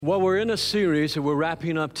Well, we're in a series that we're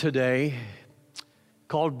wrapping up today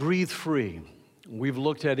called Breathe Free. We've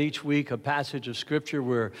looked at each week a passage of Scripture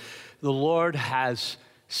where the Lord has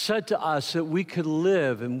said to us that we could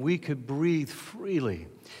live and we could breathe freely.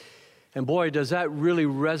 And boy, does that really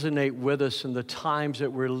resonate with us in the times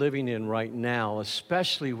that we're living in right now,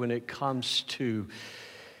 especially when it comes to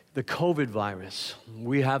the COVID virus.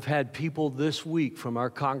 We have had people this week from our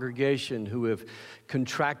congregation who have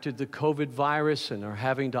contracted the COVID virus and are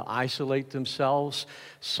having to isolate themselves.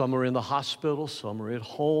 Some are in the hospital, some are at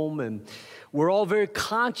home, and we're all very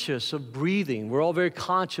conscious of breathing. We're all very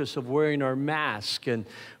conscious of wearing our mask, and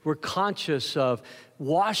we're conscious of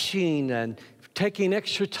washing and taking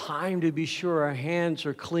extra time to be sure our hands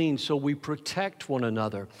are clean so we protect one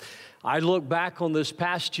another. I look back on this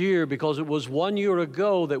past year because it was 1 year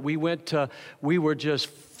ago that we were just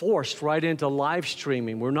forced right into live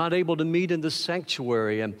streaming. We're not able to meet in the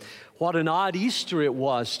sanctuary. And what an odd Easter it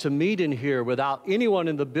was to meet in here without anyone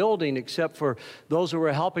in the building except for those who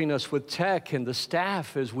were helping us with tech and the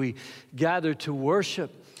staff as we gathered to worship.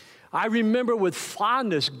 I remember with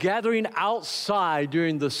fondness gathering outside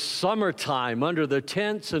during the summertime under the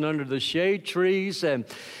tents and under the shade trees and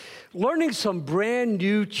learning some brand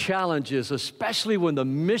new challenges, especially when the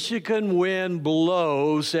Michigan wind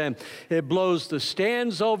blows and it blows the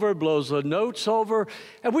stands over, blows the notes over.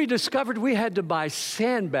 And we discovered we had to buy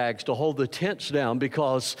sandbags to hold the tents down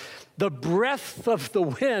because the breath of the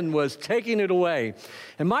wind was taking it away.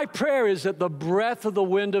 And my prayer is that the breath of the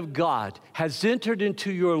wind of God has entered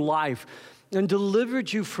into your life and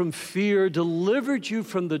delivered you from fear, delivered you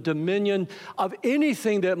from the dominion of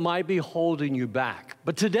anything that might be holding you back.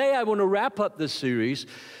 But today I want to wrap up this series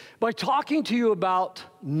by talking to you about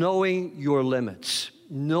knowing your limits,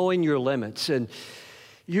 knowing your limits. And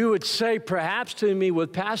you would say perhaps to me,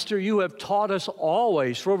 with Pastor, you have taught us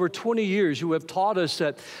always, for over 20 years, you have taught us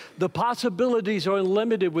that the possibilities are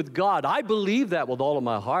unlimited with God. I believe that with all of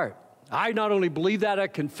my heart. I not only believe that, I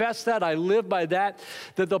confess that, I live by that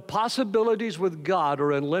the possibilities with God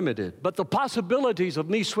are unlimited. But the possibilities of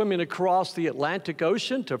me swimming across the Atlantic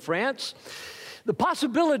Ocean to France, the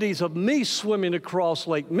possibilities of me swimming across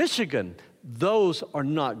Lake Michigan, those are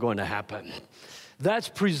not going to happen. That's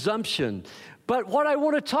presumption. But what I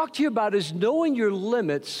want to talk to you about is knowing your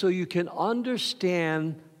limits so you can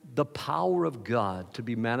understand the power of God to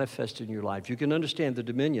be manifested in your life. You can understand the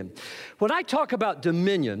dominion. When I talk about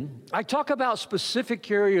dominion, I talk about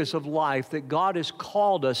specific areas of life that God has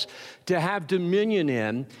called us to have dominion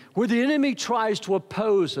in, where the enemy tries to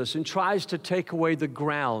oppose us and tries to take away the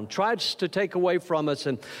ground, tries to take away from us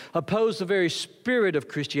and oppose the very spirit of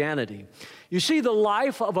Christianity. You see, the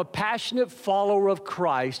life of a passionate follower of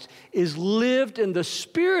Christ is lived in the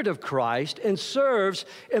Spirit of Christ and serves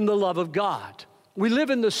in the love of God. We live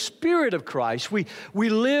in the Spirit of Christ. We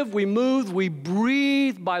live, we move, we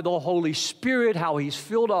breathe by the Holy Spirit, how He's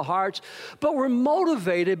filled our hearts. But we're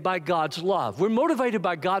motivated by God's love. We're motivated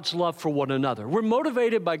by God's love for one another. We're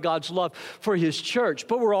motivated by God's love for His church.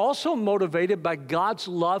 But we're also motivated by God's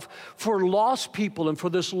love for lost people and for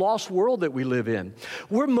this lost world that we live in.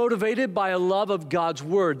 We're motivated by a love of God's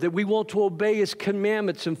Word, that we want to obey His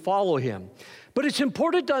commandments and follow Him. But it's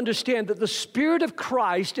important to understand that the Spirit of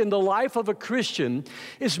Christ in the life of a Christian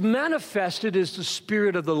is manifested as the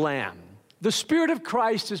Spirit of the Lamb. The Spirit of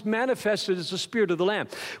Christ is manifested as the Spirit of the Lamb.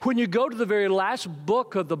 When you go to the very last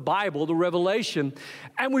book of the Bible, the Revelation,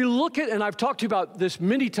 and we look at, and I've talked to you about this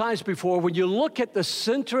many times before, when you look at the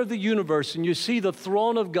center of the universe and you see the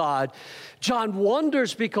throne of God, John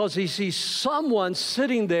wonders because he sees someone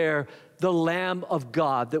sitting there, the Lamb of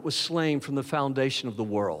God that was slain from the foundation of the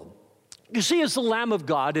world. You see, as the Lamb of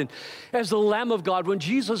God, and as the Lamb of God, when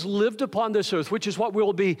Jesus lived upon this earth, which is what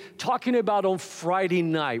we'll be talking about on Friday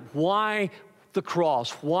night, why the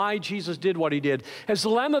cross, why Jesus did what He did. As the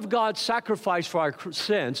Lamb of God sacrificed for our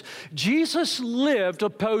sins, Jesus lived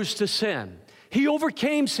opposed to sin. He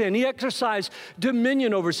overcame sin. He exercised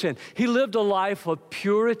dominion over sin. He lived a life of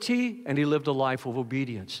purity and He lived a life of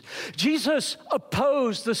obedience. Jesus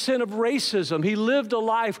opposed the sin of racism. He lived a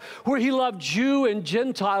life where He loved Jew and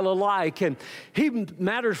Gentile alike. And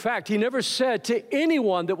matter of fact, He never said to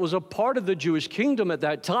anyone that was a part of the Jewish kingdom at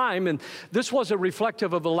that time, and this wasn't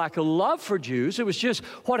reflective of a lack of love for Jews. It was just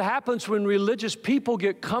what happens when religious people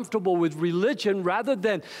get comfortable with religion rather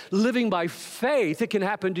than living by faith. It can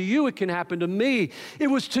happen to you. It can happen to me. It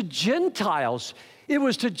was to Gentiles. It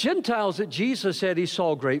was to Gentiles that Jesus said he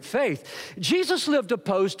saw great faith. Jesus lived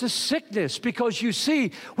opposed to sickness because you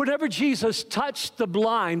see, whenever Jesus touched the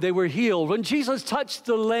blind, they were healed. When Jesus touched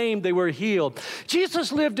the lame, they were healed.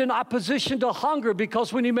 Jesus lived in opposition to hunger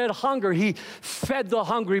because when he met hunger, he fed the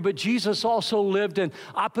hungry. But Jesus also lived in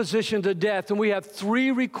opposition to death. And we have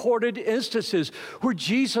 3 recorded instances where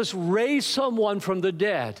Jesus raised someone from the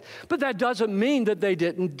dead. But that doesn't mean that they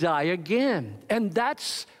didn't die again. And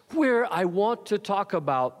that's where I want to talk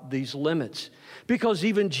about these limits. Because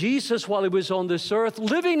even Jesus, while he was on this earth,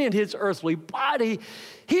 living in his earthly body,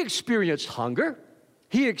 he experienced hunger,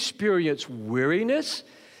 he experienced weariness,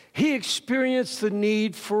 he experienced the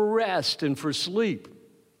need for rest and for sleep.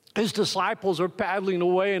 His disciples are paddling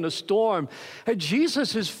away in a storm, and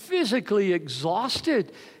Jesus is physically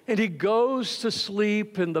exhausted, and he goes to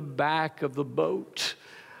sleep in the back of the boat.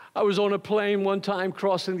 I was on a plane one time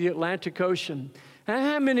crossing the Atlantic Ocean. And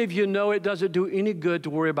how many of you know it doesn't do any good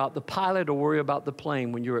to worry about the pilot or worry about the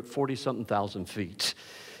plane when you're at 40-something thousand feet?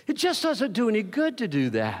 It just doesn't do any good to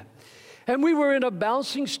do that. And we were in a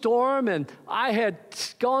bouncing storm, and I had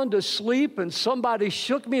gone to sleep, and somebody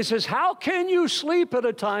shook me and says, "How can you sleep at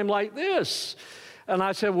a time like this?" And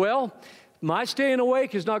I said, "Well, my staying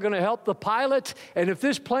awake is not going to help the pilot, and if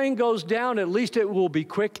this plane goes down, at least it will be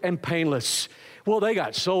quick and painless." Well, they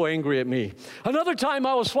got so angry at me. Another time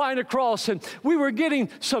I was flying across, and we were getting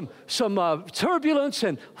some turbulence,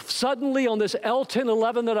 and suddenly on this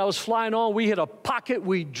L-1011 that I was flying on, we hit a pocket,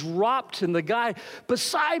 we dropped, and the guy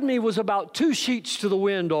beside me was about 2 sheets to the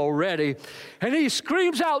wind already, and he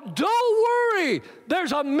screams out, "Don't worry,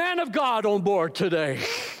 there's a man of God on board today."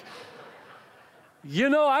 You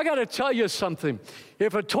know, I got to tell you something.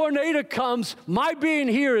 If a tornado comes, my being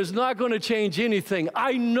here is not going to change anything.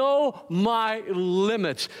 I know my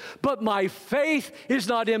limits, but my faith is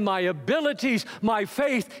not in my abilities. My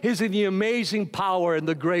faith is in the amazing power and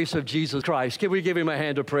the grace of Jesus Christ. Can we give him a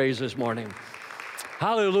hand of praise this morning?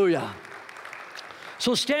 Hallelujah.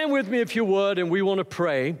 So stand with me if you would, and we want to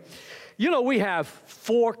pray. You know, we have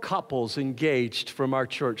 4 couples engaged from our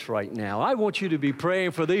church right now. I want you to be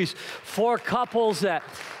praying for these 4 couples that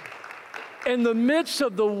in the midst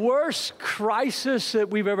of the worst crisis that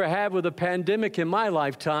we've ever had with a pandemic in my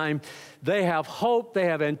lifetime, they have hope, they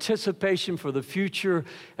have anticipation for the future,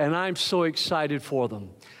 and I'm so excited for them.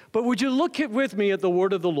 But would you look with me at the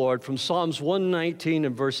word of the Lord from Psalms 119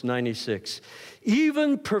 and verse 96.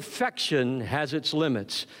 Even perfection has its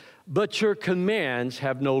limits, but your commands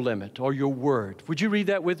have no limit, or your word. Would you read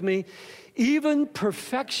that with me? Even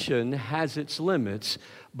perfection has its limits,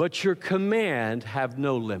 but your command have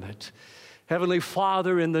no limit. Heavenly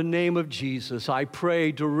Father, in the name of Jesus, I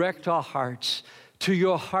pray, direct our hearts to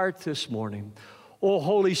your heart this morning. Oh,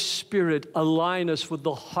 Holy Spirit, align us with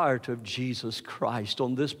the heart of Jesus Christ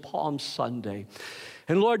on this Palm Sunday.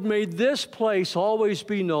 And Lord, may this place always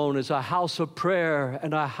be known as a house of prayer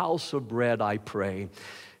and a house of bread, I pray.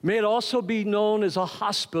 May it also be known as a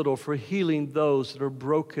hospital for healing those that are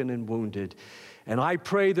broken and wounded. And I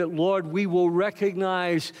pray that, Lord, we will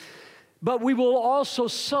recognize, but we will also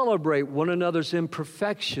celebrate one another's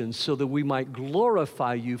imperfections so that we might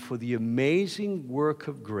glorify you for the amazing work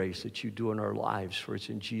of grace that you do in our lives. For it's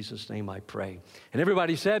in Jesus' name I pray. And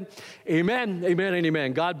everybody said, amen, amen, and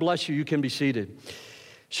amen. God bless you. You can be seated.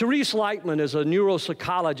 Cherise Lightman is a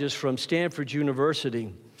neuropsychologist from Stanford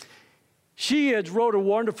University. She had wrote a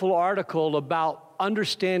wonderful article about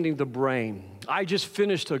understanding the brain. I just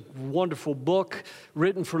finished a wonderful book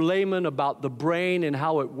written for laymen about the brain and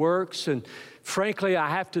how it works. And frankly, I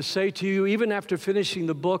have to say to you, even after finishing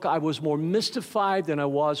the book, I was more mystified than I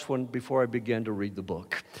was before I began to read the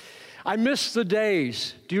book. I miss the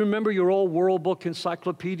days. Do you remember your old World Book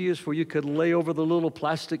encyclopedias where you could lay over the little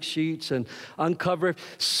plastic sheets and uncover it?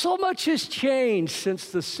 So much has changed since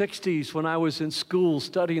the 60s when I was in school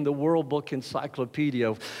studying the World Book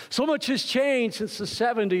Encyclopedia. So much has changed since the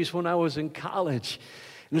 70s when I was in college.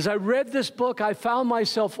 And as I read this book, I found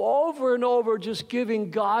myself over and over just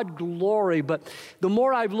giving God glory. But the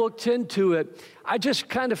more I've looked into it, I just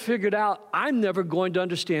kind of figured out I'm never going to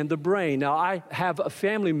understand the brain. Now, I have a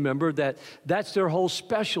family member that's their whole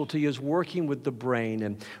specialty is working with the brain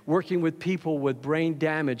and working with people with brain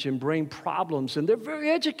damage and brain problems. And they're very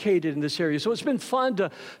educated in this area. So it's been fun to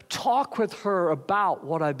talk with her about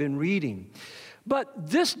what I've been reading. But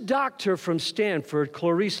this doctor from Stanford,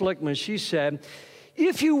 Cherise Lightman, she said,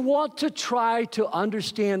 if you want to try to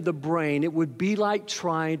understand the brain, it would be like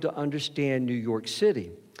trying to understand New York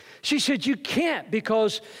City. She said, you can't,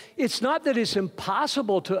 because it's not that it's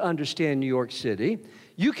impossible to understand New York City.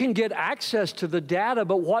 You can get access to the data,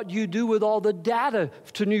 but what do you do with all the data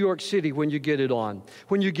to New York City when you get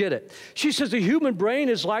it? She says the human brain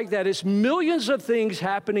is like that. It's millions of things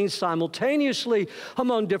happening simultaneously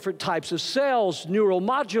among different types of cells,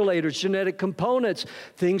 neuromodulators, genetic components,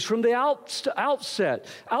 things from the outside.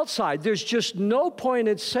 There's just no point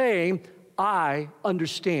in saying, I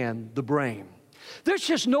understand the brain. There's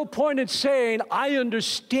just no point in saying, I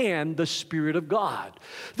understand the Spirit of God.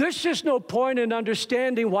 There's just no point in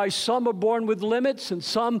understanding why some are born with limits and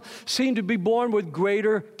some seem to be born with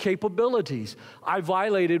greater capabilities. I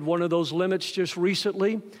violated one of those limits just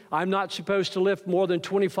recently. I'm not supposed to lift more than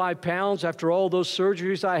 25 pounds after all those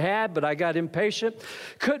surgeries I had, but I got impatient.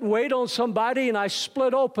 Couldn't wait on somebody, and I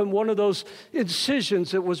split open one of those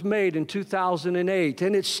incisions that was made in 2008,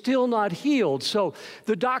 and it's still not healed. So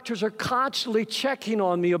the doctors are constantly checking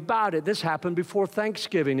on me about it. This happened before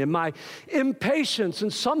Thanksgiving, and my impatience,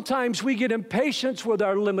 and sometimes we get impatient with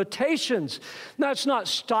our limitations. That's not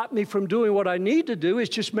stopped me from doing what I need to do.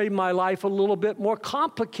 It's just made my life a little bit more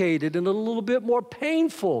complicated and a little bit more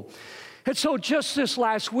painful. And so just this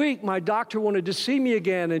last week, my doctor wanted to see me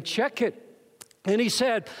again and check it. And he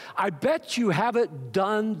said, I bet you haven't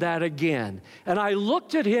done that again. And I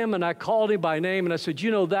looked at him and I called him by name and I said,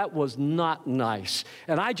 that was not nice.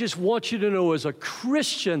 And I just want you to know, as a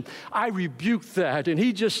Christian, I rebuked that. And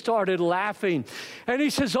he just started laughing. And he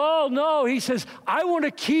says, oh no, he says, I want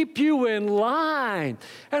to keep you in line.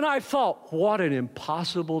 And I thought, what an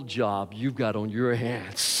impossible job you've got on your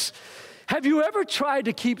hands. Have you ever tried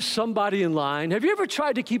to keep somebody in line? Have you ever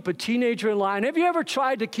tried to keep a teenager in line? Have you ever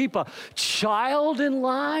tried to keep a child in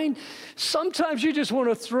line? Sometimes you just want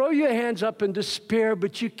to throw your hands up in despair,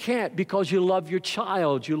 but you can't because you love your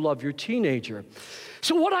child, you love your teenager.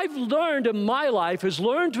 So what I've learned in my life is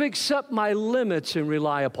learn to accept my limits and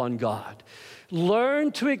rely upon God.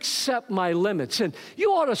 Learn to accept my limits. And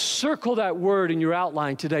you ought to circle that word in your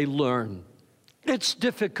outline today, learn. It's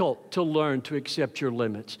difficult to learn to accept your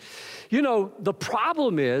limits. The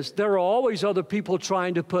problem is there are always other people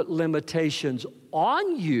trying to put limitations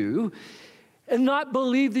on you and not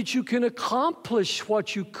believe that you can accomplish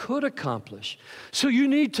what you could accomplish. So you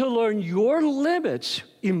need to learn your limits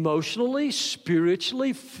emotionally,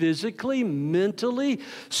 spiritually, physically, mentally,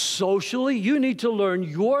 socially. You need to learn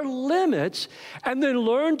your limits and then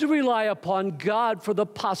learn to rely upon God for the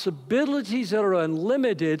possibilities that are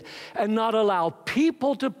unlimited and not allow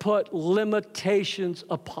people to put limitations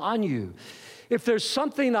upon you. If there's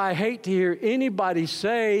something I hate to hear anybody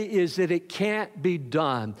say is that it can't be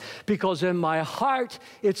done, because in my heart,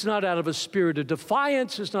 it's not out of a spirit of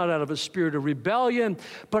defiance, it's not out of a spirit of rebellion,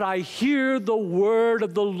 but I hear the word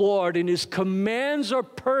of the Lord and His commands are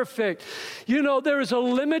perfect. There is a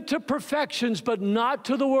limit to perfections, but not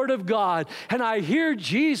to the word of God. And I hear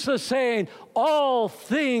Jesus saying, all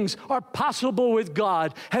things are possible with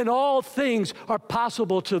God, and all things are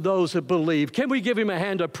possible to those that believe. Can we give Him a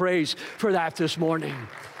hand of praise for that this morning?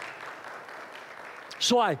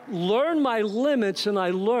 So I learned my limits and I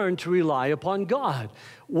learned to rely upon God.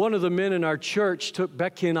 One of the men in our church took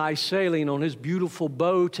Becky and I sailing on his beautiful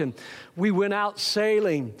boat, and we went out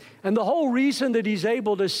sailing. And the whole reason that he's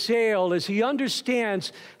able to sail is he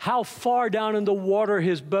understands how far down in the water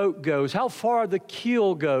his boat goes, how far the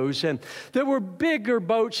keel goes. And there were bigger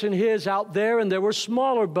boats than his out there, and there were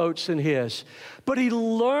smaller boats than his. But he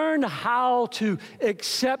learned how to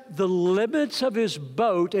accept the limits of his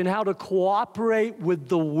boat and how to cooperate with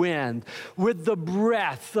the wind, with the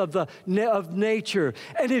breath of nature.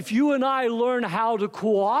 And if you and I learn how to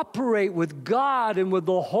cooperate with God and with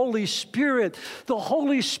the Holy Spirit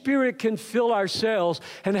can fill our sails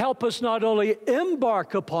and help us not only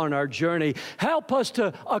embark upon our journey, help us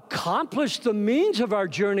to accomplish the means of our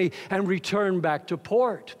journey and return back to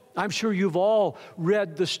port. I'm sure you've all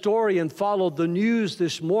read the story and followed the news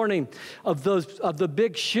this morning of the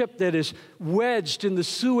big ship that is wedged in the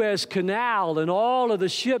Suez Canal and all of the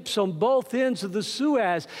ships on both ends of the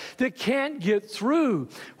Suez that can't get through.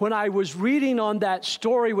 When I was reading on that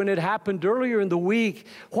story when it happened earlier in the week,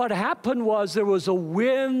 what happened was there was a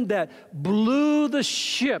wind that blew the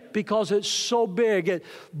ship because it's so big. It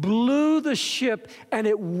blew the ship and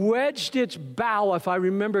it wedged its bow, if I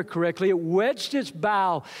remember correctly. It wedged its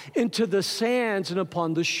bow into the sands and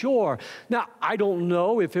upon the shore. Now, I don't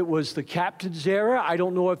know if it was the captain's error. I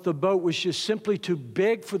don't know if the boat was just simply too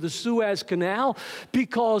big for the Suez Canal,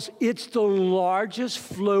 because it's the largest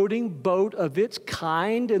floating boat of its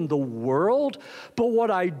kind in the world. But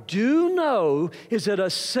what I do know is that a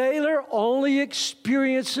sailor only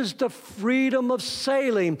experiences the freedom of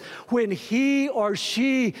sailing when he or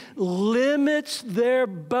she limits their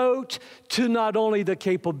boat to not only the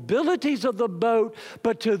capabilities of the boat,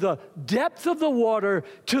 but to the depth of the water,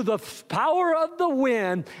 to the power of the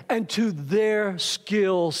wind, and to their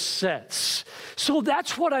skill sets. So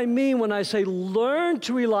that's what I mean when I say learn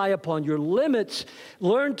to rely upon your limits.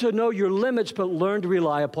 Learn to know your limits, but learn to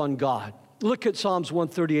rely upon God. Look at Psalms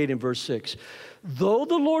 138 and verse 6. Though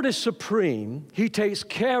the Lord is supreme, he takes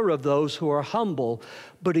care of those who are humble,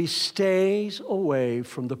 but he stays away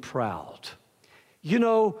from the proud. You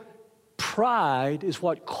know, pride is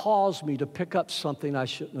what caused me to pick up something I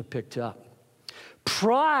shouldn't have picked up.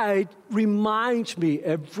 Pride reminds me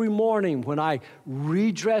every morning when I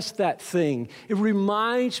redress that thing. It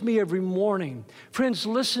reminds me every morning. Friends,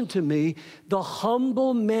 listen to me. The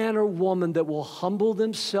humble man or woman that will humble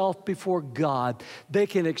themselves before God, they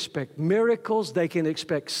can expect miracles. They can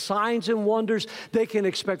expect signs and wonders. They can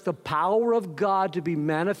expect the power of God to be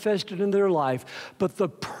manifested in their life. But the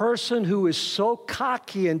person who is so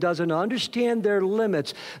cocky and doesn't understand their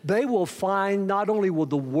limits, they will find not only will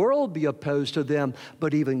the world be opposed to them,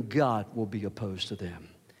 but even God will be opposed to them.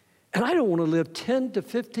 And I don't want to live 10 to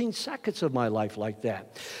 15 seconds of my life like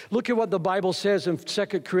that. Look at what the Bible says in 2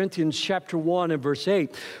 Corinthians chapter 1 and verse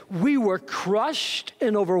 8. We were crushed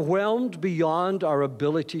and overwhelmed beyond our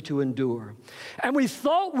ability to endure. And we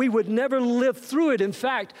thought we would never live through it. In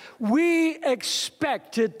fact, we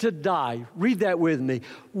expected to die. Read that with me.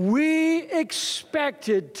 We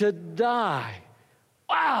expected to die.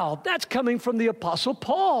 Wow, that's coming from the Apostle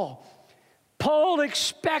Paul. Paul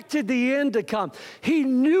expected the end to come. He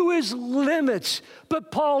knew his limits,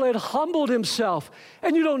 but Paul had humbled himself.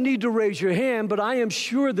 And you don't need to raise your hand, but I am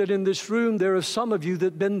sure that in this room there are some of you that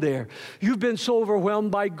have been there. You've been so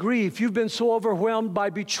overwhelmed by grief. You've been so overwhelmed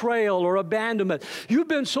by betrayal or abandonment. You've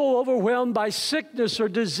been so overwhelmed by sickness or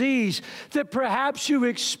disease that perhaps you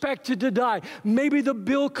expected to die. Maybe the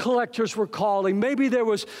bill collectors were calling. Maybe there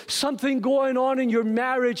was something going on in your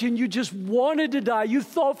marriage and you just wanted to die. You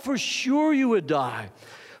thought for sure you would die.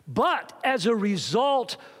 But as a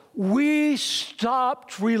result, we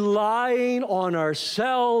stopped relying on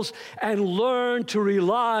ourselves and learned to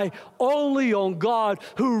rely only on God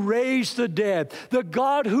who raised the dead, the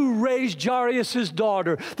God who raised Jairus'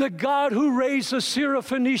 daughter, the God who raised the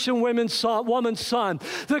Syrophoenician woman's son,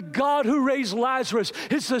 the God who raised Lazarus.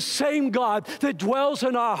 It's the same God that dwells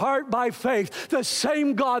in our heart by faith, the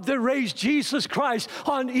same God that raised Jesus Christ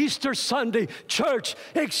on Easter Sunday. Church,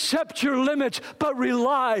 accept your limits, but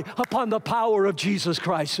rely upon the power of Jesus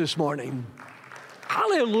Christ this morning.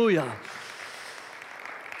 Hallelujah.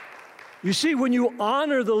 You see, when you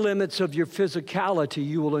honor the limits of your physicality,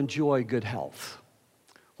 you will enjoy good health.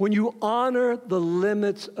 When you honor the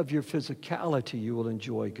limits of your physicality, you will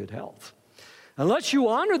enjoy good health. Unless you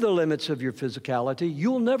honor the limits of your physicality,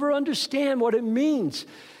 you'll never understand what it means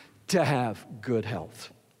to have good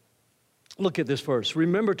health. Look at this verse.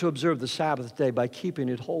 Remember to observe the Sabbath day by keeping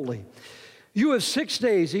it holy. You have 6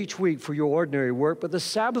 days each week for your ordinary work, but the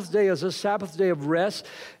Sabbath day is a Sabbath day of rest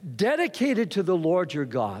dedicated to the Lord your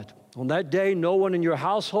God. On that day, no one in your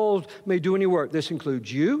household may do any work. This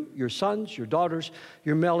includes you, your sons, your daughters,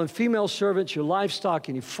 your male and female servants, your livestock,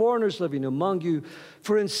 any foreigners living among you.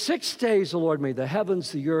 For in 6 days the Lord made the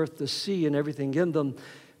heavens, the earth, the sea, and everything in them.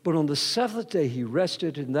 But on the seventh day he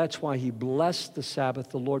rested, and that's why he blessed the Sabbath.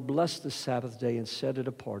 The Lord blessed the Sabbath day and set it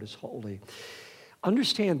apart as holy.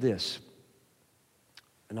 Understand this,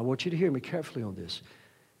 and I want you to hear me carefully on this.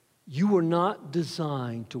 You were not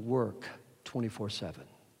designed to work 24/7.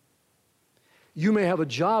 You may have a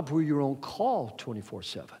job where you're on call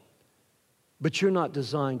 24/7, but you're not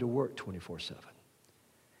designed to work 24/7.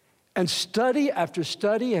 And study after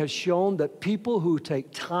study has shown that people who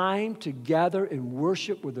take time to gather and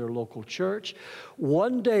worship with their local church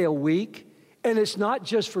 1 day a week, and it's not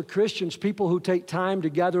just for Christians, people who take time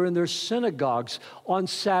to gather in their synagogues on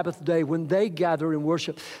Sabbath day when they gather and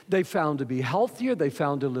worship, they found to be healthier, they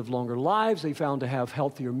found to live longer lives, they found to have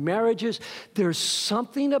healthier marriages. There's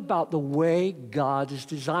something about the way God has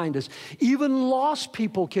designed us. Even lost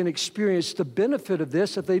people can experience the benefit of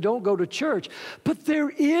this if they don't go to church. But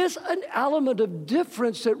there is an element of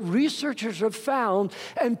difference that researchers have found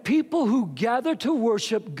and people who gather to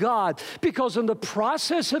worship God, because in the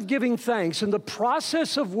process of giving thanks, in and the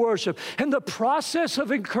process of worship and the process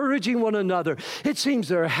of encouraging one another, it seems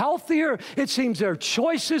they're healthier. It seems their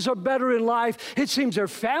choices are better in life. It seems their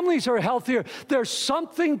families are healthier. There's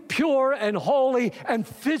something pure and holy and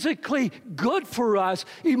physically good for us,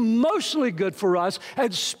 emotionally good for us,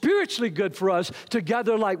 and spiritually good for us to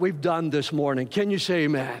gather like we've done this morning. Can you say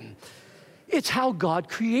amen? It's how God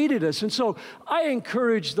created us. And so I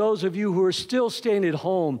encourage those of you who are still staying at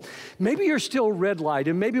home, maybe you're still red light,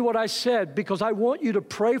 and maybe what I said, because I want you to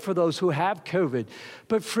pray for those who have COVID.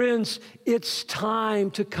 But friends, it's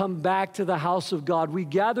time to come back to the house of God. We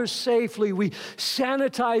gather safely, we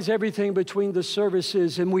sanitize everything between the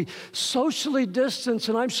services, and we socially distance,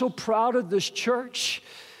 and I'm so proud of this church.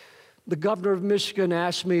 The governor of Michigan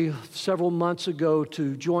asked me several months ago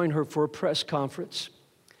to join her for a press conference.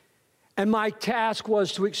 And my task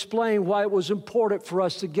was to explain why it was important for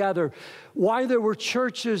us to gather, why there were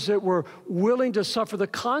churches that were willing to suffer the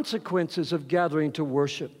consequences of gathering to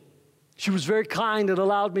worship. She was very kind and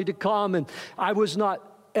allowed me to come, and I was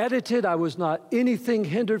not edited. I was not anything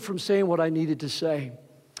hindered from saying what I needed to say.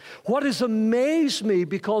 What has amazed me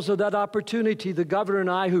because of that opportunity, the governor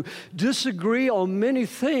and I, who disagree on many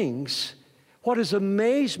things, what has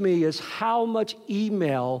amazed me is how much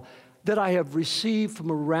email that I have received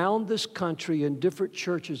from around this country in different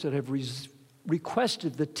churches that have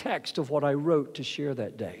requested the text of what I wrote to share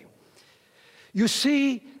that day. You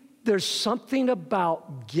see, there's something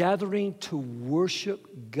about gathering to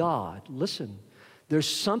worship God. Listen, there's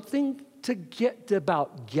something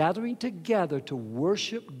about gathering together to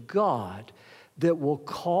worship God that will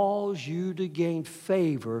cause you to gain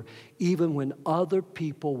favor even when other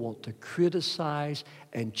people want to criticize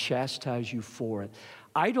and chastise you for it.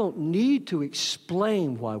 I don't need to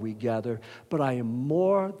explain why we gather, but I am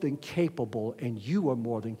more than capable, and you are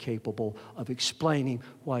more than capable of explaining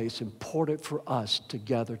why it's important for us to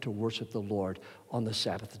gather to worship the Lord on the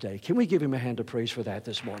Sabbath day. Can we give him a hand of praise for that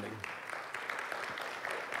this morning?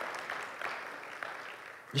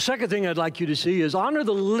 The second thing I'd like you to see is honor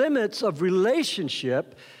the limits of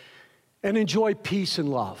relationship and enjoy peace and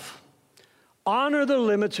love. Honor the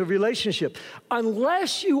limits of relationship.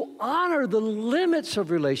 Unless you honor the limits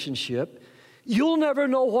of relationship, you'll never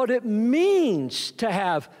know what it means to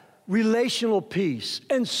have relational peace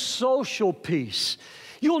and social peace.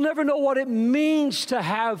 You'll never know what it means to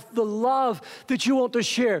have the love that you want to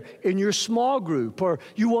share in your small group, or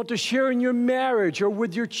you want to share in your marriage or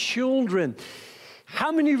with your children.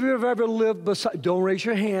 How many of you have ever lived beside, don't raise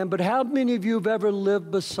your hand, but how many of you have ever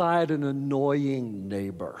lived beside an annoying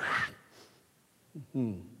neighbor?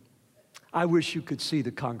 I wish you could see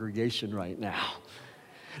the congregation right now.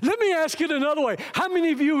 Let me ask it another way. How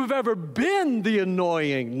many of you have ever been the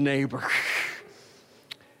annoying neighbor?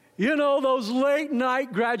 You know, those late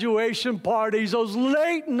night graduation parties, those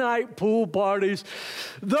late night pool parties,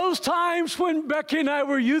 those times when Becky and I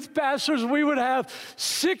were youth pastors, we would have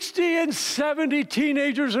 60 and 70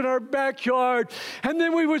 teenagers in our backyard, and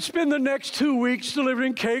then we would spend the next 2 weeks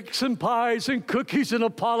delivering cakes and pies and cookies and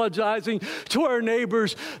apologizing to our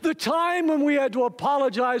neighbors. The time when we had to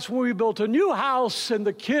apologize when we built a new house and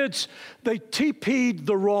the kids, they TP'd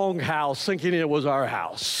the wrong house thinking it was our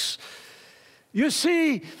house. You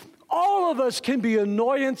see, all of us can be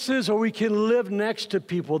annoyances, or we can live next to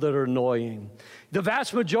people that are annoying. The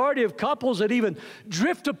vast majority of couples that even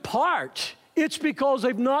drift apart, it's because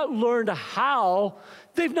they've not learned how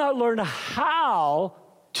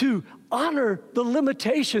to honor the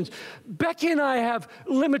limitations. Becky and I have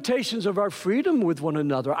limitations of our freedom with one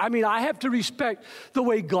another. I mean, I have to respect the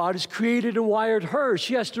way God has created and wired her.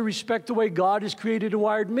 She has to respect the way God has created and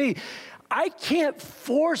wired me. I can't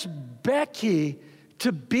force Becky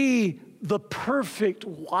to be the perfect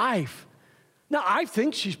wife. Now, I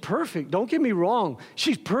think she's perfect. Don't get me wrong.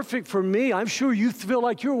 She's perfect for me. I'm sure you feel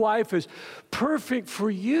like your wife is perfect for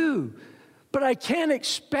you. But I can't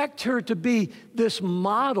expect her to be this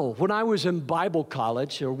model. When I was in Bible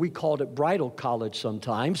college, or we called it bridal college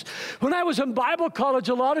sometimes, when I was in Bible college,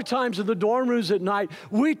 a lot of times in the dorm rooms at night,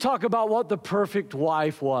 we talk about what the perfect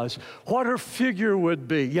wife was, what her figure would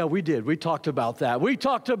be. Yeah, we did. We talked about that. We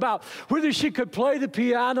talked about whether she could play the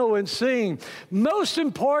piano and sing. Most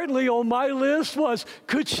importantly on my list was,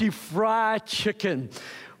 could she fry chicken?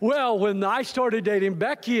 Well, when I started dating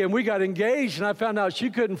Becky and we got engaged and I found out she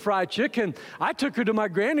couldn't fry chicken, I took her to my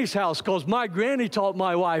granny's house because my granny taught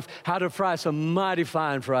my wife how to fry some mighty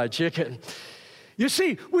fine fried chicken. You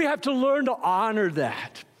see, we have to learn to honor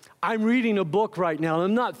that. I'm reading a book right now, and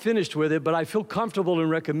I'm not finished with it, but I feel comfortable in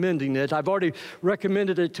recommending it. I've already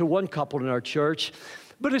recommended it to one couple in our church,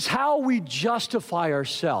 but it's how we justify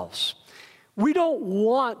ourselves. We don't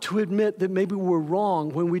want to admit that maybe we're wrong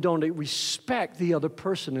when we don't respect the other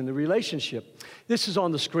person in the relationship. This is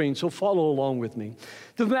on the screen, so follow along with me.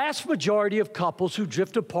 The vast majority of couples who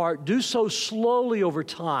drift apart do so slowly over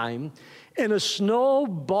time in a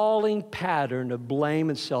snowballing pattern of blame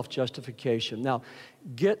and self-justification. Now,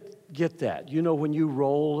 get that. You know, when you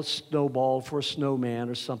roll a snowball for a snowman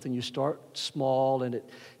or something, you start small and it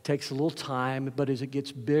takes a little time, but as it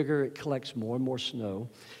gets bigger, it collects more and more snow.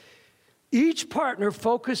 Each partner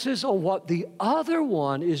focuses on what the other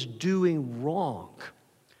one is doing wrong,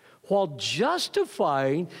 while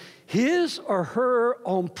justifying his or her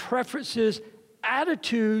own preferences,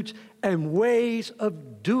 attitudes, and ways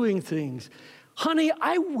of doing things. Honey,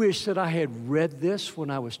 I wish that I had read this when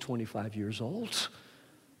I was 25 years old.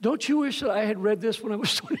 Don't you wish that I had read this when I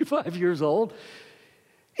was 25 years old?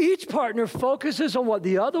 Each partner focuses on what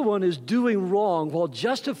the other one is doing wrong while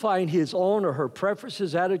justifying his own or her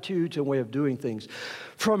preferences, attitudes, and way of doing things.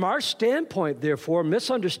 From our standpoint, therefore,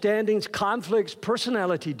 misunderstandings, conflicts,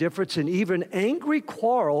 personality difference, and even angry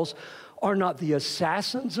quarrels are not the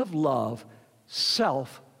assassins of love.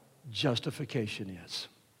 Self-justification is.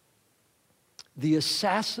 The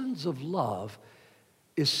assassins of love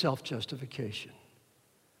is self-justification.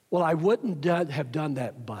 Well, I wouldn't have done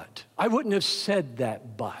that, but. I wouldn't have said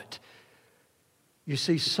that, but. You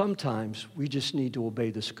see, sometimes we just need to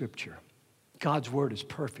obey the Scripture. God's Word is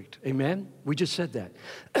perfect. Amen? We just said that.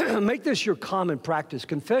 Make this your common practice.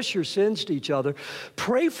 Confess your sins to each other.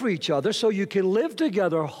 Pray for each other so you can live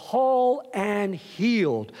together whole and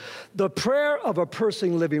healed. The prayer of a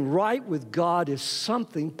person living right with God is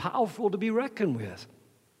something powerful to be reckoned with.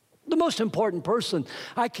 The most important person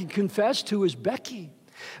I can confess to is Becky.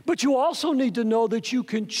 But you also need to know that you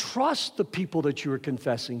can trust the people that you are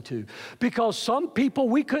confessing to. Because some people,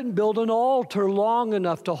 we couldn't build an altar long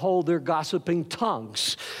enough to hold their gossiping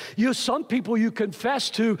tongues. Some people you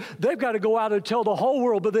confess to, they've got to go out and tell the whole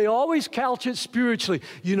world, but they always couch it spiritually.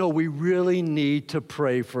 You know, we really need to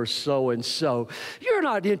pray for so-and-so. You're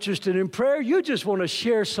not interested in prayer. You just want to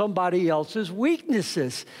share somebody else's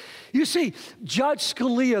weaknesses. You see, Judge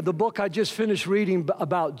Scalia, the book I just finished reading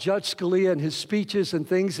about Judge Scalia and his speeches and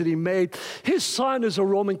things that he made, his son is a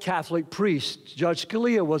Roman Catholic priest. Judge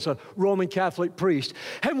Scalia was a Roman Catholic priest.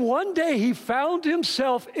 And one day he found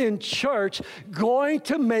himself in church going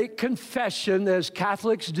to make confession, as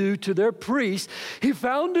Catholics do to their priest. He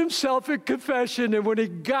found himself in confession, and when he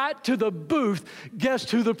got to the booth, guess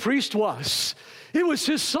who the priest was? It was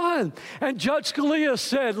his son. And Judge Scalia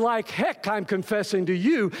said, like heck, I'm confessing to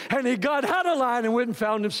you. And he got out of line and went and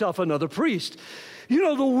found himself another priest. You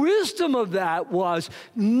know, the wisdom of that was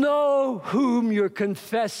know whom you're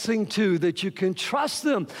confessing to, that you can trust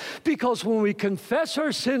them. Because when we confess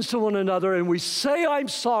our sins to one another and we say, I'm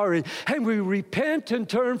sorry, and we repent and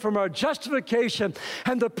turn from our justification,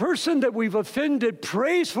 and the person that we've offended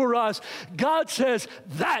prays for us, God says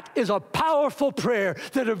that is a powerful prayer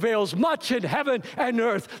that avails much in heaven and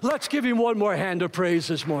earth. Let's give him one more hand of praise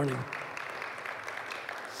this morning.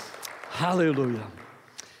 Hallelujah.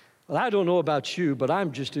 Well, I don't know about you, but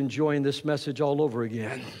I'm just enjoying this message all over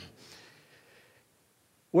again.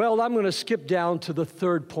 Well, I'm going to skip down to the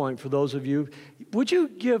third point for those of you. Would you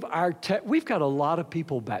give we've got a lot of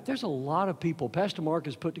people back. There's a lot of people. Pastor Mark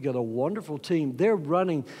has put together a wonderful team. They're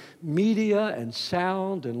running media and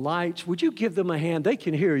sound and lights. Would you give them a hand? They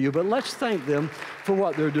can hear you, but let's thank them for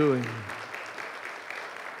what they're doing.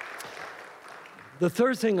 The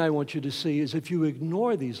third thing I want you to see is if you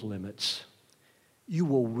ignore these limits, you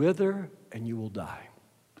will wither and you will die.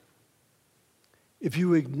 If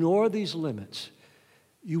you ignore these limits,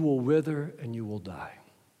 you will wither and you will die.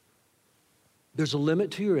 There's a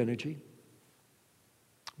limit to your energy,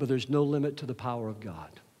 but there's no limit to the power of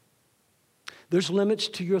God. There's limits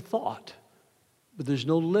to your thought, but there's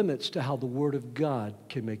no limits to how the Word of God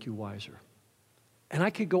can make you wiser. And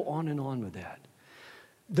I could go on and on with that.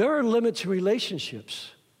 There are limits in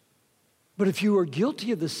relationships. But if you are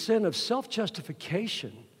guilty of the sin of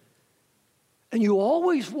self-justification, and you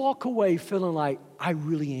always walk away feeling like, I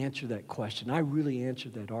really answered that question, I really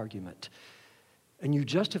answered that argument, and you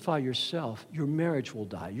justify yourself, your marriage will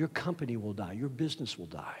die, your company will die, your business will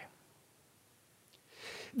die.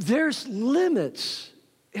 There's limits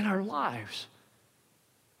in our lives.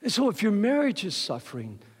 And so if your marriage is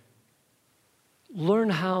suffering, learn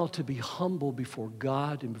how to be humble before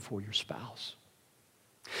God and before your spouse.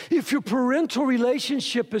 If your parental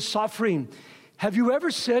relationship is suffering, have you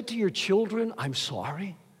ever said to your children, I'm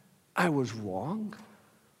sorry, I was wrong?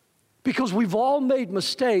 Because we've all made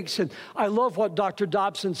mistakes, and I love what Dr.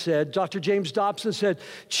 Dobson said. Dr. James Dobson said,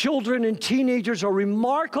 children and teenagers are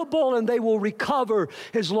remarkable and they will recover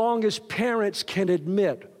as long as parents can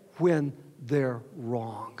admit when they're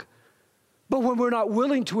wrong. But when we're not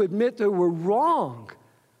willing to admit that we're wrong,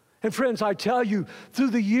 and friends, I tell you, through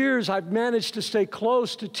the years, I've managed to stay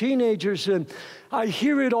close to teenagers, and I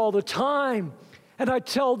hear it all the time, and I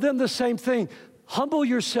tell them the same thing. Humble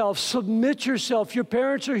yourself, submit yourself. Your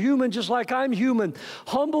parents are human just like I'm human.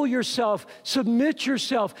 Humble yourself, submit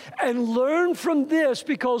yourself, and learn from this,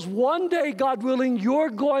 because one day, God willing, you're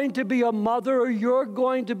going to be a mother or you're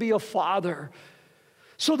going to be a father.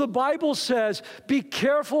 So the Bible says, be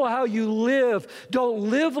careful how you live.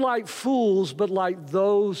 Don't live like fools, but like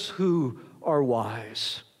those who are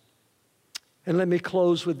wise. And let me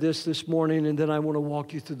close with this morning, and then I want to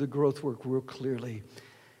walk you through the growth work real clearly.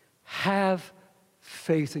 Have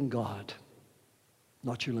faith in God,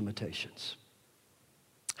 not your limitations.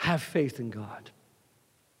 Have faith in God.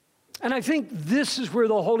 And I think this is where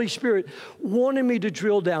the Holy Spirit wanted me to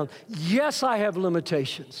drill down. Yes, I have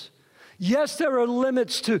limitations. Yes, there are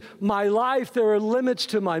limits to my life. There are limits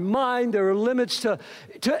to my mind. There are limits to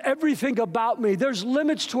everything about me. There's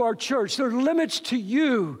limits to our church. There are limits to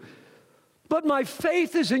you. But my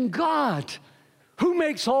faith is in God, who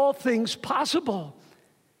makes all things possible.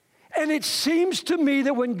 And it seems to me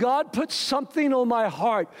that when God puts something on my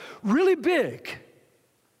heart really big,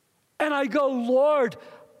 and I go, Lord,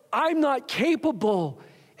 I'm not capable,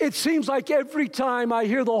 it seems like every time I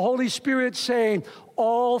hear the Holy Spirit saying,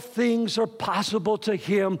 all things are possible to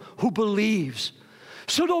him who believes.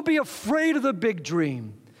 So don't be afraid of the big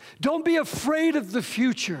dream. Don't be afraid of the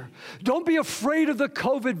future. Don't be afraid of the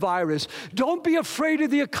COVID virus. Don't be afraid of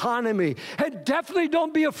the economy. And definitely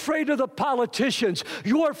don't be afraid of the politicians.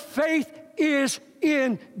 Your faith is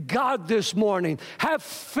in God this morning. Have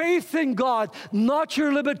faith in God, not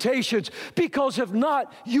your limitations, because if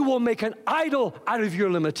not, you will make an idol out of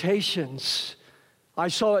your limitations. I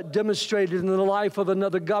saw it demonstrated in the life of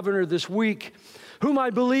another governor this week, whom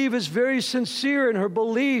I believe is very sincere in her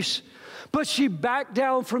beliefs. But she backed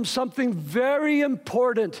down from something very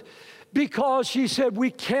important because she said, we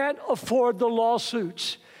can't afford the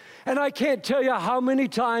lawsuits. And I can't tell you how many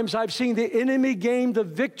times I've seen the enemy gain the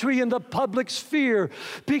victory in the public sphere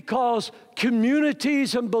because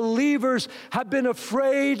communities and believers have been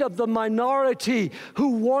afraid of the minority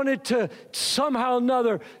who wanted to somehow or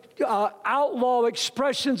another outlaw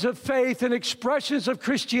expressions of faith and expressions of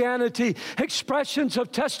Christianity, expressions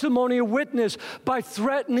of testimony and witness by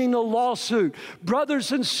threatening a lawsuit.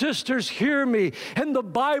 Brothers and sisters, hear me. In the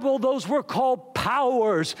Bible, those were called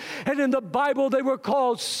powers. And in the Bible, they were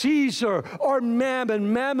called Caesar or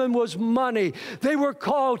Mammon. Mammon was money. They were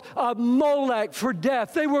called Molech for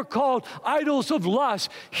death. They were called idols of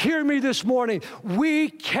lust. Hear me this morning. We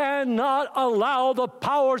cannot allow the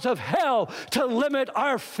powers of hell to limit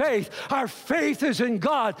our faith. Our faith is in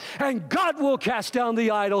God, and God will cast down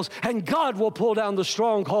the idols, and God will pull down the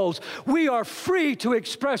strongholds. We are free to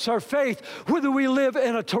express our faith, whether we live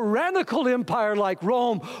in a tyrannical empire like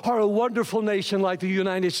Rome or a wonderful nation like the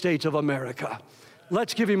United States of America.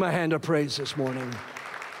 Let's give him a hand of praise this morning.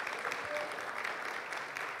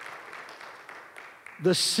 The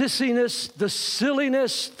sissiness, the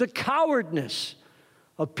silliness, the cowardness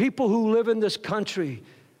of people who live in this country,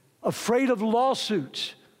 afraid of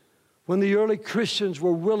lawsuits, when the early Christians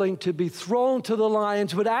were willing to be thrown to the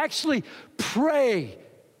lions, would actually pray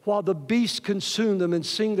while the beasts consumed them and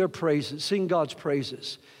sing their praises, sing God's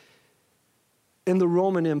praises in the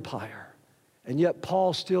Roman Empire. And yet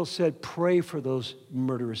Paul still said, pray for those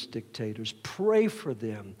murderous dictators. Pray for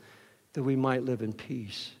them that we might live in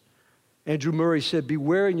peace. Andrew Murray said,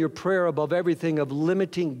 beware in your prayer above everything of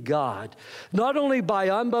limiting God, not only by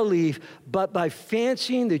unbelief, but by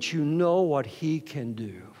fancying that you know what he can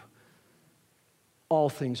do. All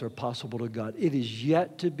things are possible to God. It is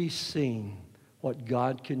yet to be seen what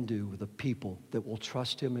God can do with a people that will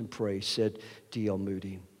trust him and pray, said D.L.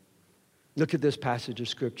 Moody. Look at this passage of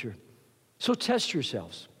Scripture. So test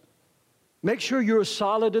yourselves. Make sure you're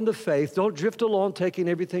solid in the faith. Don't drift along taking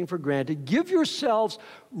everything for granted. Give yourselves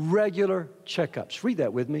regular checkups. Read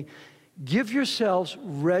that with me. Give yourselves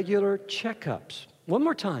regular checkups. One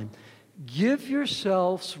more time. Give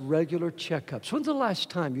yourselves regular checkups. When's the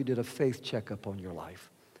last time you did a faith checkup on your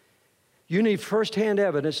life? You need firsthand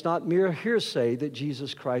evidence, not mere hearsay, that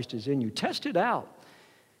Jesus Christ is in you. Test it out.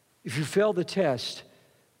 If you fail the test,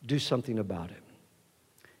 do something about it.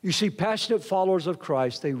 You see, passionate followers of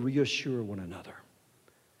Christ, they reassure one another.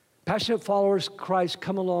 Passionate followers of Christ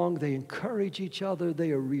come along, they encourage each other,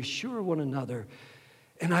 they reassure one another.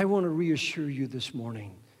 And I want to reassure you this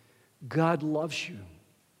morning, God loves you.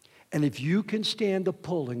 And if you can stand the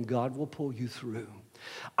pulling, God will pull you through.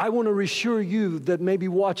 I want to reassure you that maybe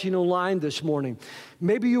watching online this morning,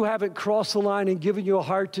 maybe you haven't crossed the line and given your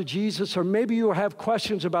heart to Jesus, or maybe you have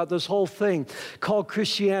questions about this whole thing called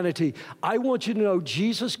Christianity. I want you to know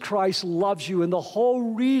Jesus Christ loves you, and the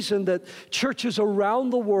whole reason that churches around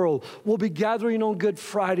the world will be gathering on Good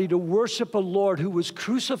Friday to worship a Lord who was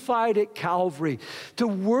crucified at Calvary, to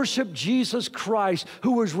worship Jesus Christ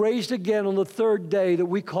who was raised again on the third day that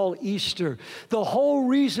we call Easter. The whole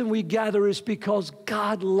reason we gather is because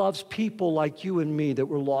God loves people like you and me that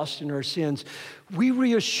were lost in our sins. We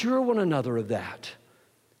reassure one another of that,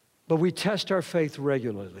 but we test our faith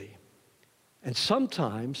regularly. And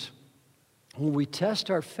sometimes when we test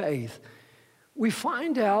our faith, we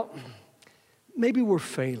find out maybe we're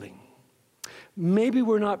failing. Maybe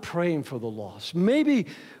we're not praying for the lost. Maybe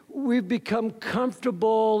we've become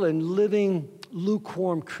comfortable in living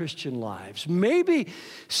lukewarm Christian lives. Maybe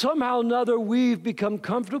somehow or another we've become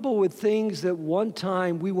comfortable with things that one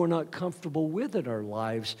time we were not comfortable with in our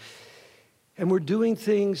lives, and we're doing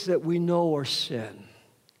things that we know are sin.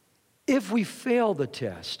 If we fail the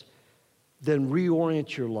test, then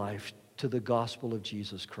reorient your life to the gospel of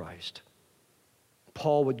Jesus Christ.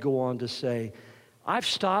 Paul would go on to say, I've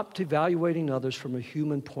stopped evaluating others from a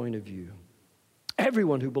human point of view.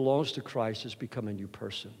 Everyone who belongs to Christ has become a new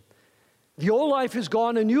person. The old life is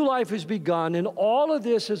gone, a new life has begun, and all of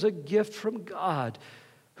this is a gift from God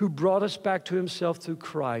who brought us back to himself through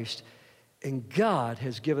Christ. And God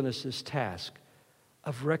has given us this task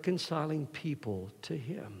of reconciling people to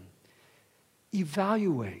him.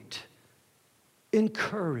 Evaluate,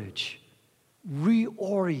 encourage,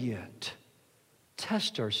 reorient,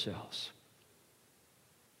 test ourselves.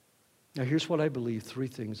 Now here's what I believe, 3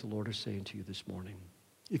 things the Lord is saying to you this morning.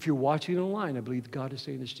 If you're watching online, I believe God is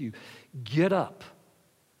saying this to you. Get up.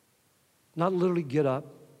 Not literally get up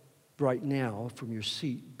right now from your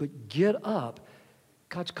seat, but get up.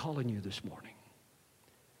 God's calling you this morning.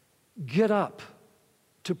 Get up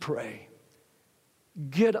to pray.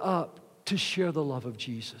 Get up to share the love of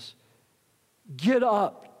Jesus. Get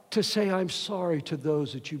up to say, I'm sorry to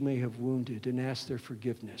those that you may have wounded and ask their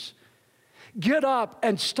forgiveness. Get up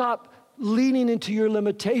and stop leaning into your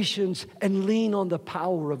limitations and lean on the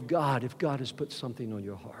power of God if God has put something on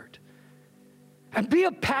your heart. And be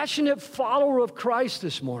a passionate follower of Christ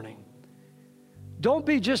this morning. Don't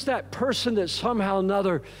be just that person that somehow or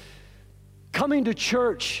another coming to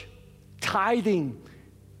church, tithing,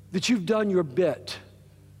 that you've done your bit.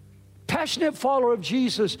 Passionate follower of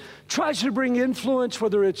Jesus tries to bring influence,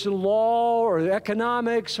 whether it's in law or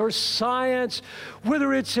economics or science,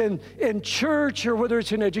 whether it's in church or whether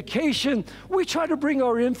it's in education. We try to bring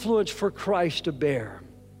our influence for Christ to bear.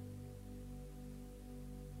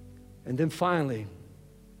 And then finally,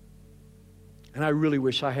 and I really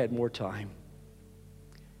wish I had more time,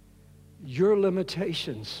 your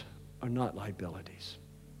limitations are not liabilities.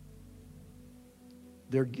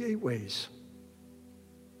 They're gateways.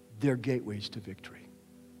 They're gateways to victory.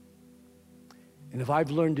 And if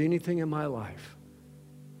I've learned anything in my life,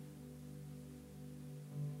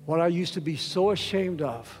 what I used to be so ashamed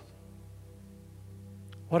of,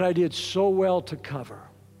 what I did so well to cover,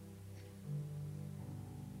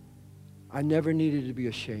 I never needed to be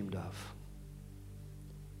ashamed of,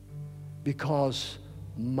 because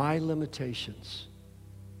my limitations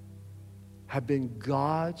have been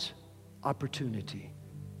God's opportunity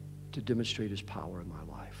to demonstrate his power in my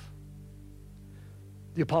life.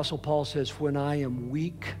 The Apostle Paul says, when I am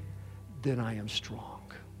weak, then I am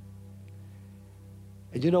strong.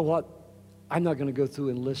 And you know what? I'm not going to go through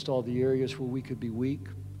and list all the areas where we could be weak,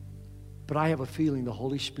 but I have a feeling the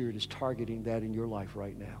Holy Spirit is targeting that in your life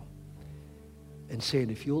right now and saying,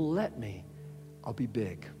 if you'll let me, I'll be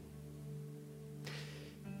big.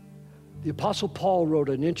 The Apostle Paul wrote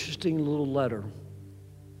an interesting little letter.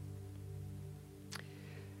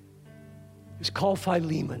 It's called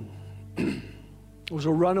Philemon. It was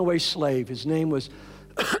a runaway slave. His name was,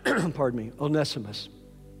 pardon me, Onesimus.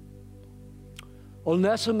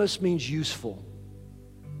 Onesimus means useful.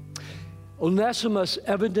 Onesimus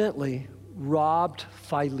evidently robbed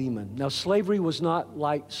Philemon. Now, slavery was not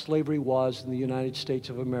like slavery was in the United States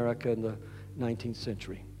of America in the 19th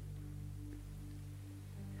century.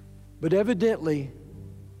 But evidently,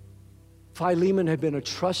 Philemon had been a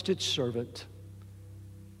trusted servant.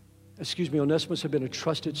 Onesimus had been a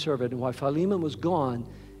trusted servant. And while Philemon was gone,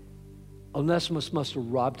 Onesimus must have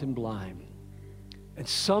robbed him blind. And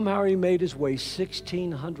somehow he made his way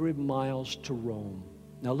 1,600 miles to Rome.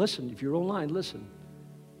 Now listen, if you're online, listen.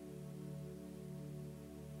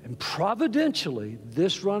 And providentially,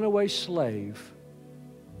 this runaway slave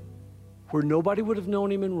where nobody would have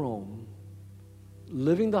known him in Rome,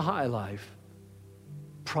 living the high life,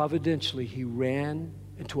 providentially, he ran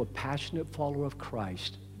into a passionate follower of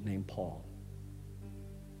Christ named Paul.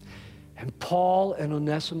 And Paul and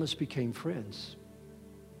Onesimus became friends.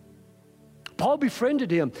 Paul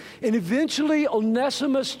befriended him, and eventually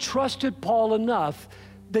Onesimus trusted Paul enough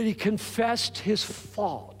that he confessed his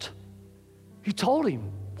fault. He told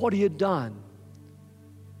him what he had done.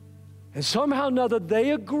 And somehow or another,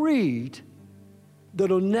 they agreed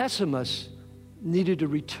that Onesimus needed to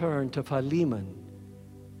return to Philemon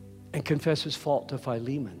and confess his fault to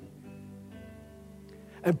Philemon.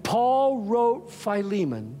 And Paul wrote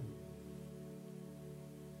Philemon,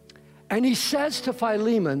 and he says to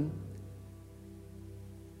Philemon,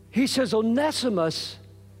 he says, Onesimus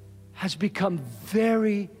has become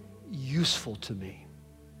very useful to me.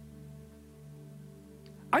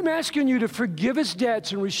 I'm asking you to forgive his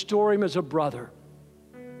debts and restore him as a brother.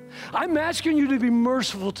 I'm asking you to be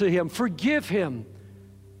merciful to him. Forgive him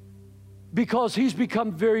because he's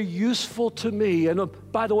become very useful to me. And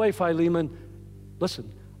by the way, Philemon,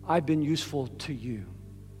 listen, I've been useful to you.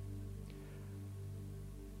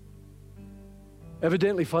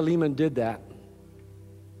 Evidently, Philemon did that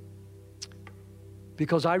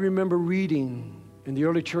because I remember reading in the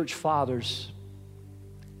early church fathers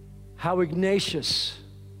how Ignatius,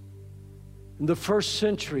 in the first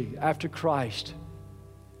century after Christ,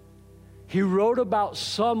 he wrote about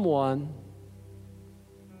someone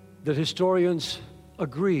that historians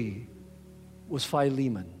agree was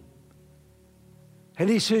Philemon. And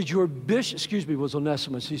he says, your bishop, was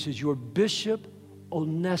Onesimus. He says, your bishop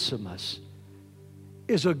Onesimus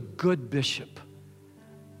is a good bishop.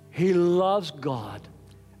 He loves God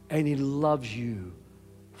and he loves you.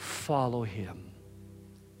 Follow him.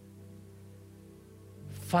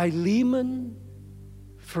 Philemon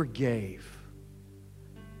forgave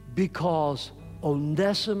because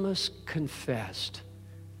Onesimus confessed.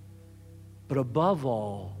 But above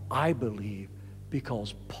all, I believe,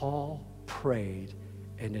 because Paul prayed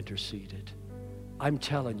and interceded. I'm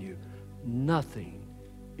telling you, nothing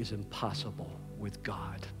is impossible with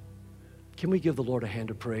God. Can we give the Lord a hand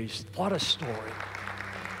of praise? What a story.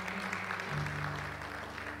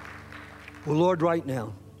 Well, Lord, right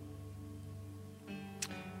now,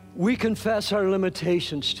 we confess our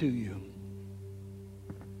limitations to you.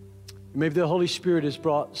 Maybe the Holy Spirit has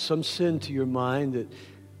brought some sin to your mind that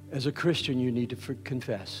as a Christian you need to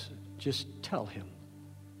confess. Just tell him.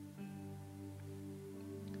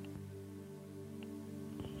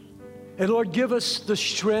 And Lord, give us the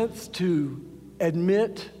strength to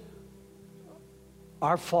admit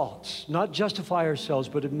our faults, not justify ourselves,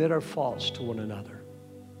 but admit our faults to one another.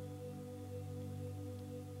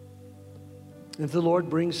 If the Lord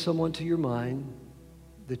brings someone to your mind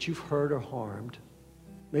that you've hurt or harmed,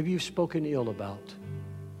 maybe you've spoken ill about,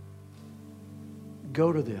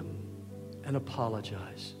 go to them and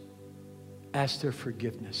apologize. Ask their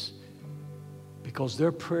forgiveness, because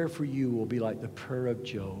their prayer for you will be like the prayer of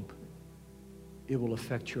Job. It will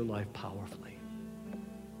affect your life powerfully.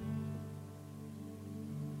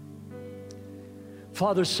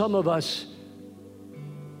 Father, some of us,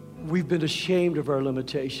 we've been ashamed of our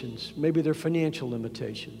limitations. Maybe they're financial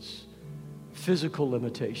limitations, physical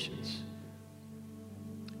limitations.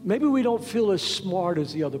 Maybe we don't feel as smart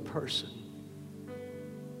as the other person.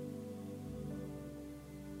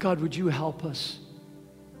 God, would you help us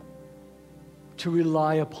to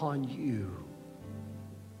rely upon you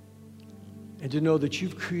and to know that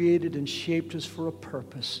you've created and shaped us for a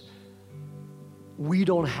purpose. We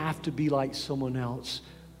don't have to be like someone else.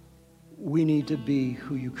 We need to be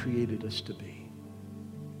who you created us to be.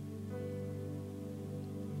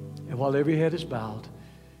 And while every head is bowed,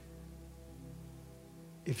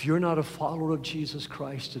 if you're not a follower of Jesus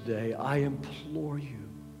Christ today, I implore you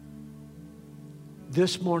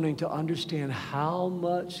this morning to understand how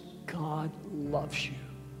much God loves you.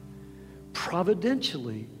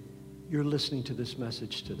 Providentially, you're listening to this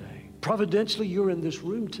message today. Providentially, you're in this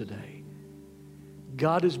room today.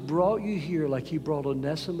 God has brought you here like he brought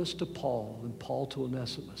Onesimus to Paul and Paul to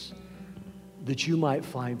Onesimus, that you might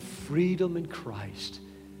find freedom in Christ.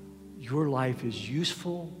 Your life is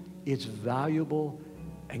useful, it's valuable,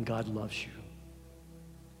 and God loves you.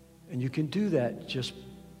 And you can do that just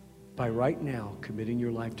by right now committing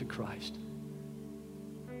your life to Christ.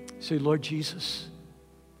 Say, Lord Jesus,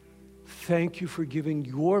 thank you for giving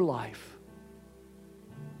your life,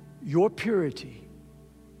 your purity,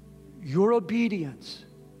 your obedience,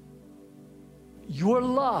 your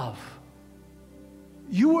love.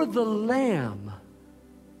 You are the Lamb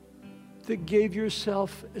that gave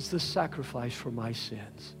yourself as the sacrifice for my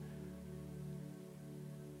sins.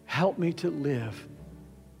 Help me to live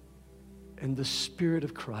in the Spirit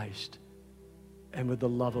of Christ and with the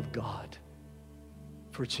love of God.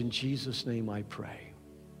 For it's in Jesus' name I pray.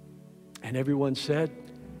 And everyone said,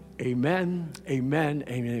 amen, amen,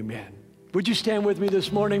 and amen. Would you stand with me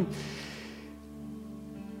this morning?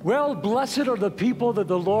 Well, blessed are the people that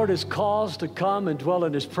the Lord has caused to come and dwell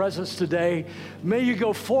in His presence today. May you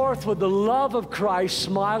go forth with the love of Christ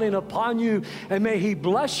smiling upon you, and may He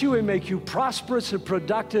bless you and make you prosperous and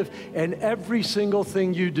productive in every single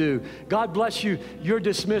thing you do. God bless you. You're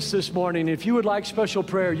dismissed this morning. If you would like special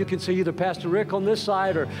prayer, you can see either Pastor Rick on this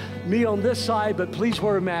side or me on this side, but please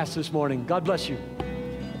wear a mask this morning. God bless you.